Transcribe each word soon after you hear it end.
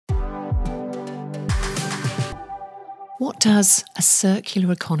What does a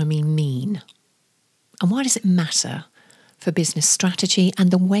circular economy mean? And why does it matter for business strategy and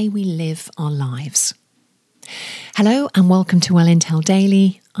the way we live our lives? Hello and welcome to Well Intel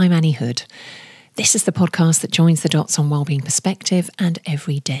Daily. I'm Annie Hood. This is the podcast that joins the dots on wellbeing perspective and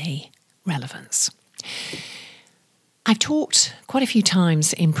everyday relevance. I've talked quite a few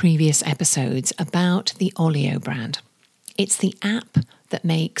times in previous episodes about the Olio brand. It's the app that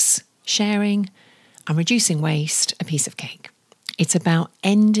makes sharing and reducing waste a piece of cake. It's about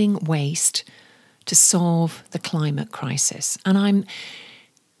ending waste to solve the climate crisis. And I'm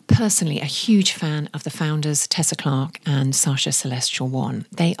personally a huge fan of the founders, Tessa Clark and Sasha Celestial One.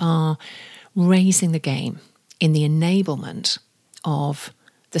 They are raising the game in the enablement of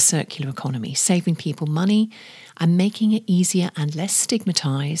the circular economy, saving people money and making it easier and less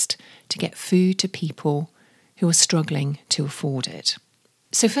stigmatized to get food to people who are struggling to afford it.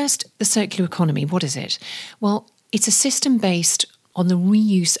 So first, the circular economy, what is it? Well, it's a system based on the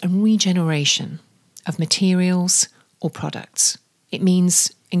reuse and regeneration of materials or products. It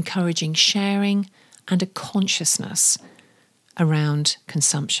means encouraging sharing and a consciousness around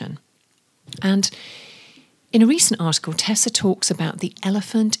consumption. And in a recent article, Tessa talks about the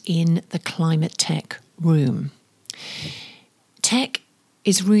elephant in the climate tech room. Tech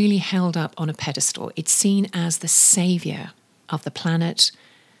is really held up on a pedestal. It's seen as the saviour of the planet,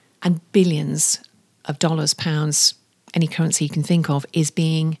 and billions of dollars, pounds, any currency you can think of, is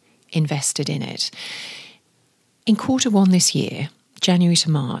being invested in it. In Q1 this year, January to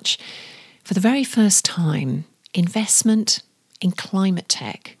March, for the very first time, investment in climate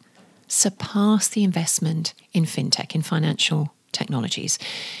tech surpassed the investment in fintech, in financial technologies.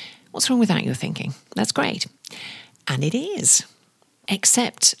 What's wrong with that, you're thinking? That's great. And it is.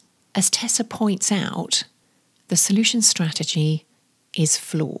 Except, as Tessa points out, the solution strategy is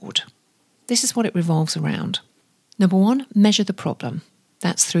flawed. This is what it revolves around. Number one, measure the problem.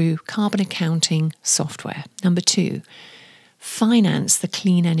 That's through carbon accounting software. Number two, finance the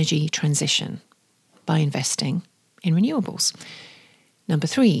clean energy transition by investing in renewables. Number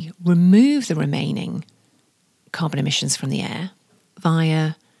three, remove the remaining carbon emissions from the air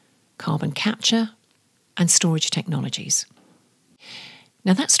via carbon capture and storage technologies.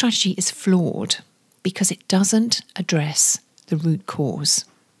 Now, that strategy is flawed because it doesn't address the root cause,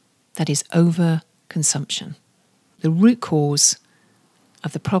 that is overconsumption. The root cause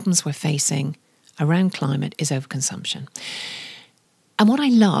of the problems we're facing around climate is overconsumption. And what I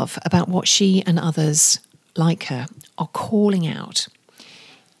love about what she and others like her are calling out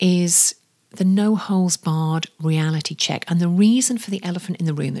is the no-holds-barred reality check. And the reason for the elephant in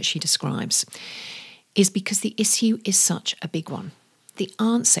the room that she describes is because the issue is such a big one. The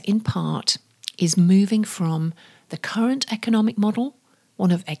answer, in part, is moving from the current economic model,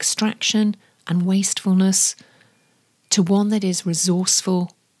 one of extraction and wastefulness, to one that is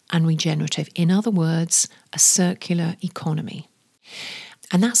resourceful and regenerative. In other words, a circular economy.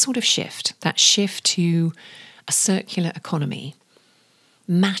 And that sort of shift, that shift to a circular economy,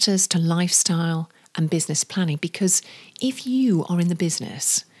 matters to lifestyle and business planning, because if you are in the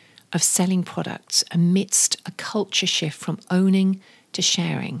business of selling products amidst a culture shift from owning to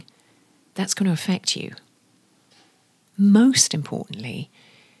sharing, that's going to affect you. Most importantly,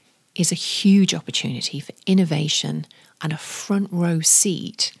 is a huge opportunity for innovation and a front row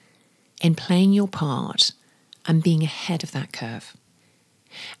seat in playing your part and being ahead of that curve.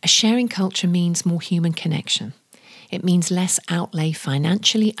 A sharing culture means more human connection. It means less outlay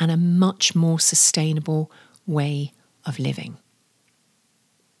financially and a much more sustainable way of living.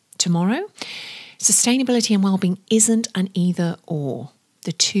 Tomorrow, sustainability and well-being isn't an either or.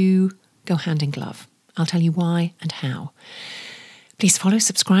 The two go hand in glove. I'll tell you why and how. Please follow,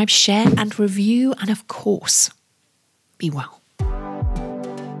 subscribe, share and review, and of course, be well.